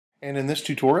And in this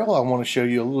tutorial, I want to show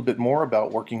you a little bit more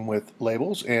about working with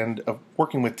labels and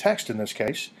working with text in this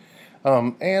case,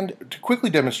 and to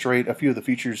quickly demonstrate a few of the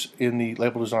features in the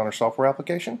Label Designer software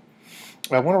application.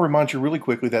 I want to remind you really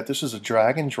quickly that this is a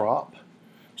drag and drop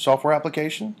software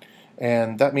application,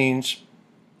 and that means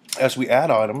as we add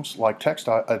items like text,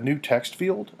 a new text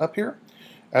field up here,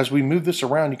 as we move this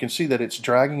around, you can see that it's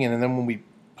dragging in, and then when we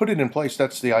put it in place,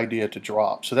 that's the idea to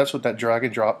drop. So that's what that drag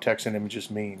and drop text and images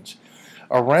means.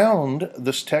 Around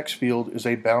this text field is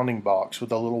a bounding box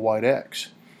with a little white X.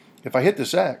 If I hit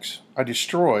this X, I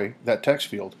destroy that text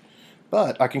field.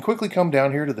 But I can quickly come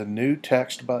down here to the New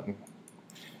Text button.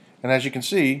 And as you can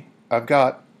see, I've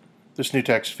got this new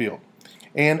text field.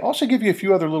 And also give you a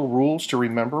few other little rules to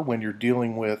remember when you're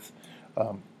dealing with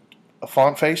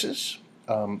font faces,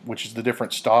 which is the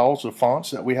different styles of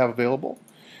fonts that we have available,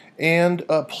 and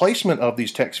placement of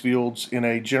these text fields in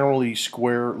a generally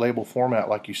square label format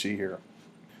like you see here.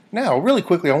 Now, really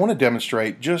quickly, I want to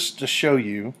demonstrate just to show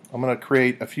you. I'm going to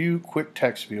create a few quick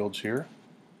text fields here,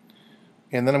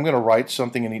 and then I'm going to write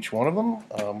something in each one of them.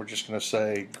 We're just going to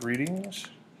say greetings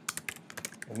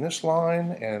in this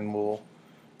line, and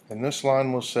in this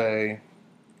line we'll say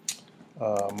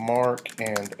Mark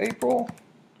and April,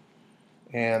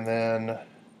 and then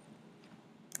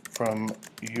from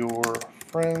your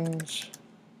friends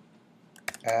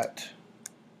at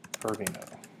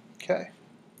Pervino. Okay.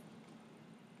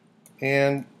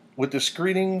 And with this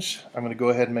greetings, I'm going to go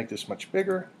ahead and make this much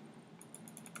bigger.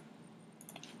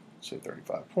 Say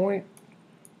 35 point.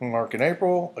 Mark and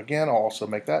April, again, I'll also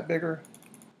make that bigger.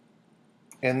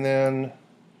 And then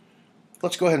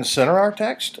let's go ahead and center our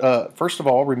text. First of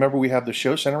all, remember we have the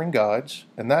show centering guides,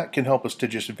 and that can help us to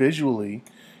just visually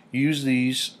use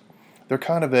these. They're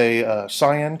kind of a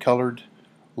cyan colored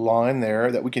line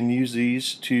there that we can use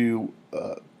these to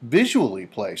visually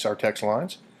place our text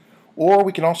lines. Or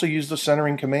we can also use the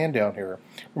centering command down here.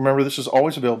 Remember, this is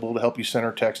always available to help you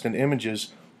center text and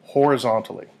images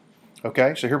horizontally.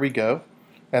 Okay, so here we go.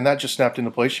 And that just snapped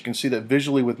into place. You can see that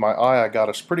visually with my eye I got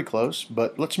us pretty close,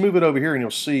 but let's move it over here and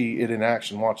you'll see it in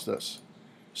action. Watch this.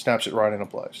 Snaps it right into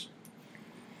place.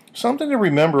 Something to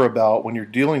remember about when you're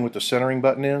dealing with the centering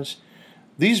button is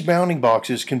these bounding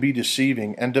boxes can be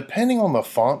deceiving, and depending on the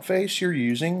font face you're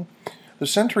using, the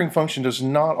centering function does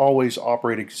not always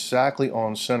operate exactly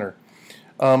on center.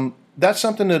 That's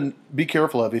something to be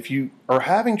careful of. If you are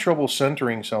having trouble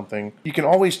centering something, you can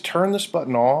always turn this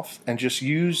button off and just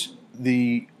use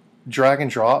the drag and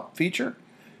drop feature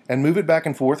and move it back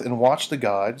and forth and watch the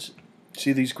guides.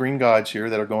 See these green guides here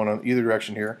that are going on either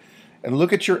direction here, and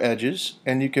look at your edges,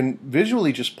 and you can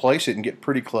visually just place it and get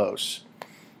pretty close.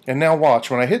 And now watch,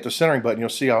 when I hit the centering button, you'll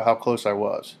see how close I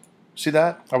was. See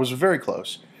that? I was very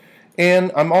close.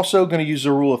 And I'm also going to use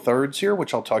the rule of thirds here,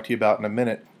 which I'll talk to you about in a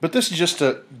minute. But this is just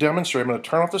to demonstrate. I'm going to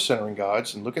turn off the centering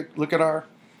guides and look at our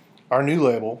new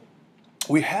label.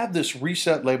 We have this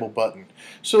reset label button.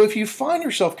 So if you find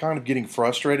yourself kind of getting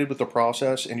frustrated with the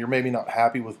process and you're maybe not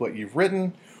happy with what you've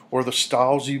written or the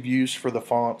styles you've used for the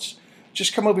fonts,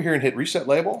 just come over here and hit reset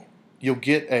label. You'll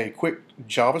get a quick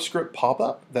JavaScript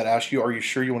pop-up that asks you, are you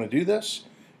sure you want to do this?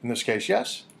 In this case,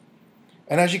 yes.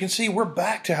 And as you can see, we're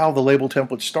back to how the label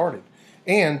template started.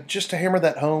 And just to hammer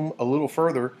that home a little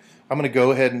further, I'm going to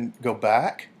go ahead and go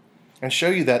back and show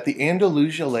you that the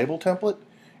Andalusia label template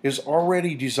is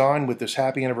already designed with this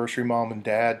happy anniversary mom and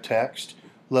dad text,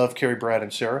 love Carrie, Brad,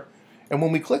 and Sarah. And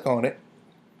when we click on it,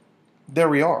 there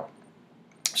we are.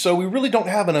 So we really don't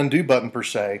have an undo button per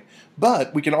se,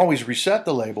 but we can always reset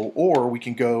the label, or we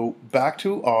can go back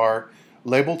to our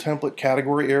label template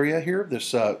category area here,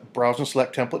 this browse and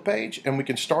select template page, and we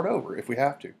can start over if we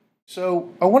have to.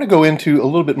 So I want to go into a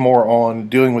little bit more on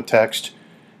dealing with text.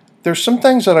 There's some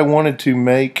things that I wanted to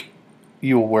make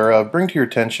you aware of, bring to your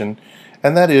attention,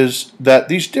 and that is that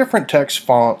these different text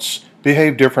fonts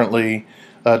behave differently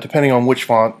depending on which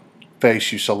font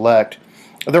face you select.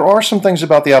 There are some things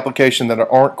about the application that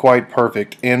aren't quite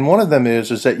perfect, and one of them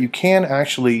is that you can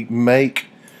actually make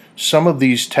some of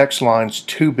these text lines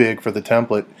too big for the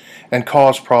template and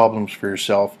cause problems for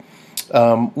yourself.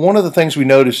 One of the things we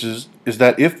notice is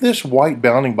that if this white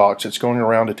bounding box that's going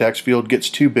around a text field gets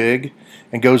too big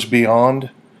and goes beyond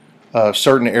a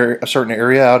certain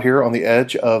area out here on the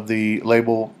edge of the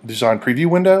label design preview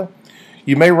window,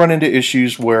 you may run into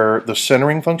issues where the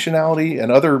centering functionality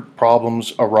and other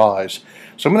problems arise.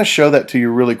 So I'm going to show that to you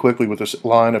really quickly with this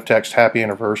line of text, happy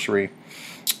anniversary.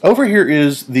 Over here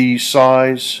is the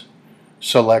size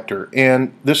selector,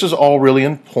 and this is all really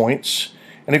in points.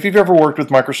 And if you've ever worked with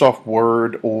Microsoft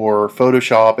Word or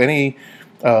Photoshop, any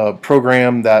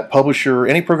program that publisher,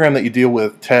 any program that you deal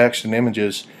with text and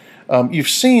images, You've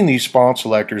seen these font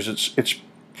selectors. It's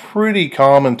pretty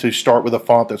common to start with a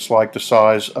font that's like the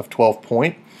size of 12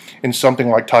 point in something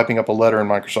like typing up a letter in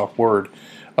Microsoft Word.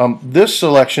 This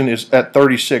selection is at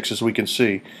 36, as we can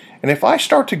see. And if I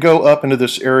start to go up into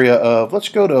this area of, let's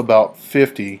go to about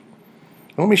 50,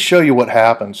 let me show you what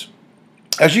happens.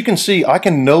 As you can see, I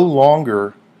can no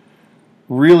longer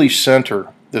really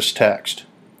center this text.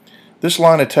 This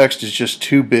line of text is just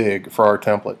too big for our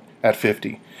template at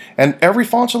 50. And every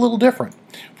font's a little different.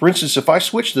 For instance, if I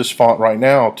switch this font right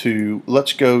now to,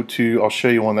 let's go to, I'll show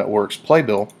you one that works,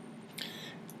 Playbill.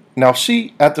 Now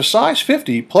see, at the size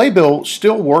 50, Playbill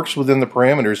still works within the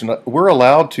parameters, and we're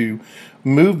allowed to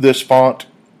move this font,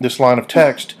 this line of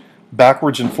text,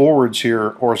 backwards and forwards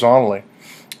here horizontally.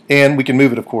 And we can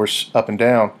move it, of course, up and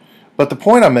down. But the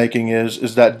point I'm making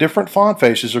is that different font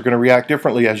faces are going to react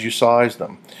differently as you size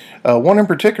them. One in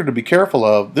particular to be careful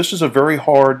of, this is a very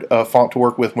hard font to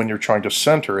work with when you're trying to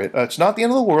center it. It's not the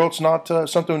end of the world, it's not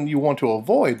something you want to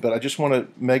avoid, but I just want to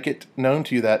make it known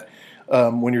to you that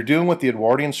when you're dealing with the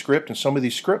Edwardian script and some of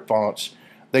these script fonts,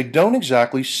 they don't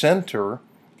exactly center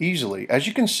easily. As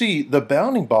you can see, the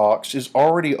bounding box is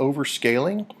already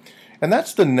overscaling, and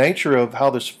that's the nature of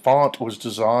how this font was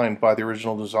designed by the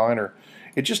original designer.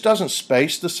 It just doesn't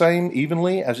space the same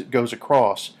evenly as it goes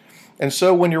across. And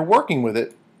so when you're working with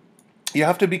it, you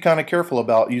have to be kind of careful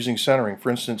about using centering. For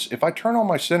instance, if I turn on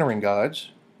my centering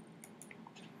guides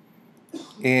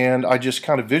and I just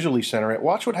kind of visually center it,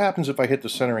 watch what happens if I hit the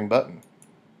centering button.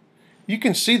 You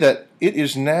can see that it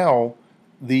is now,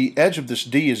 the edge of this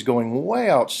D is going way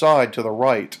outside to the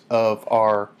right of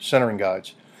our centering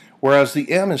guides, whereas the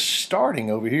M is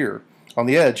starting over here on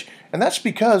the edge, and that's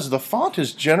because the font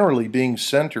is generally being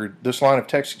centered, this line of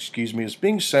text, excuse me, is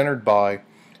being centered by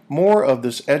more of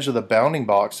this edge of the bounding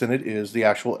box than it is the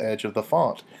actual edge of the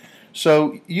font.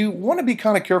 So you want to be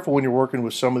kind of careful when you're working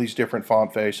with some of these different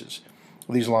font faces,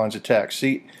 these lines of text.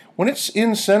 See, when it's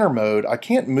in center mode, I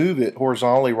can't move it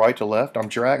horizontally right to left. I'm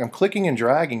clicking and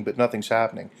dragging, but nothing's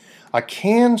happening. I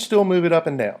can still move it up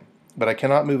and down, but I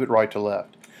cannot move it right to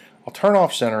left. I'll turn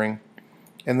off centering,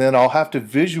 and then I'll have to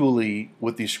visually,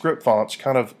 with these script fonts,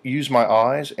 kind of use my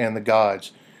eyes and the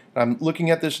guides. I'm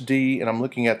looking at this D, and I'm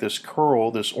looking at this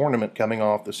curl, this ornament coming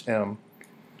off this M.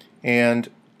 And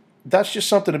that's just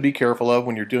something to be careful of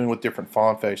when you're dealing with different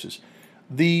font faces.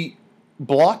 The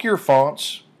blockier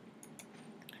fonts,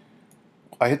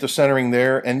 I hit the centering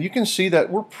there, and you can see that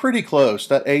we're pretty close.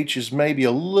 That H is maybe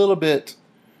a little bit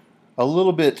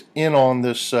in on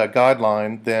this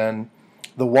guideline than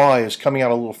the Y is coming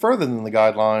out a little further than the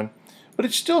guideline, but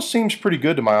it still seems pretty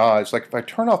good to my eyes. Like if I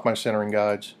turn off my centering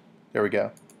guides, there we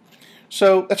go.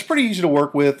 So that's pretty easy to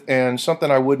work with, and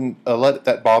something I wouldn't let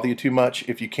that bother you too much.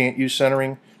 If you can't use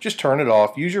centering, just turn it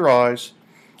off. Use your eyes,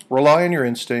 rely on your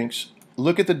instincts,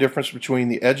 look at the difference between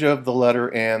the edge of the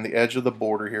letter and the edge of the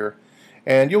border here,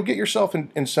 and you'll get yourself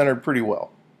in centered pretty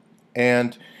well.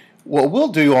 And what we'll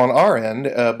do on our end,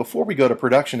 before we go to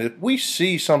production, if we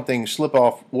see something slip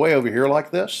off way over here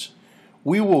like this,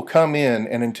 we will come in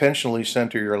and intentionally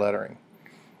center your lettering.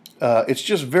 It's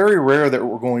just very rare that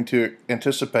we're going to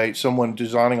anticipate someone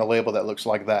designing a label that looks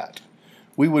like that.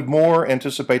 We would more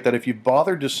anticipate that if you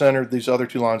bothered to center these other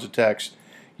two lines of text,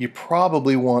 you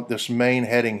probably want this main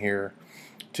heading here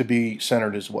to be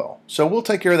centered as well. So we'll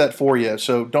take care of that for you,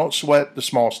 so don't sweat the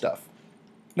small stuff.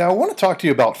 Now I want to talk to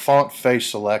you about font face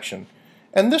selection,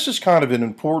 and this is kind of an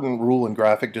important rule in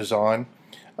graphic design.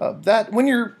 That when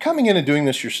you're coming in and doing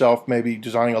this yourself, maybe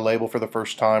designing a label for the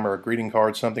first time or a greeting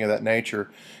card, something of that nature,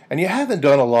 and you haven't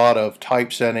done a lot of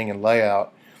typesetting and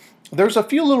layout, there's a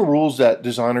few little rules that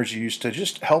designers use to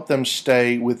just help them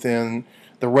stay within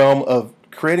the realm of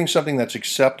creating something that's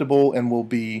acceptable and will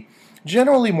be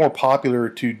generally more popular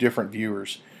to different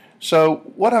viewers.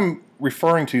 So what I'm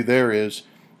referring to there is,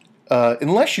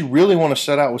 unless you really want to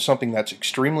set out with something that's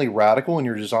extremely radical in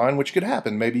your design, which could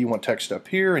happen. Maybe you want text up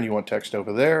here and you want text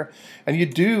over there, and you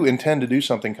do intend to do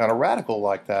something kind of radical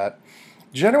like that.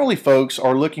 Generally, folks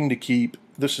are looking to keep,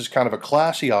 this is kind of a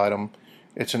classy item,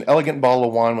 it's an elegant bottle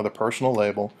of wine with a personal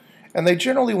label, and they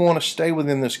generally want to stay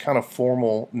within this kind of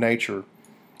formal nature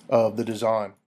of the design.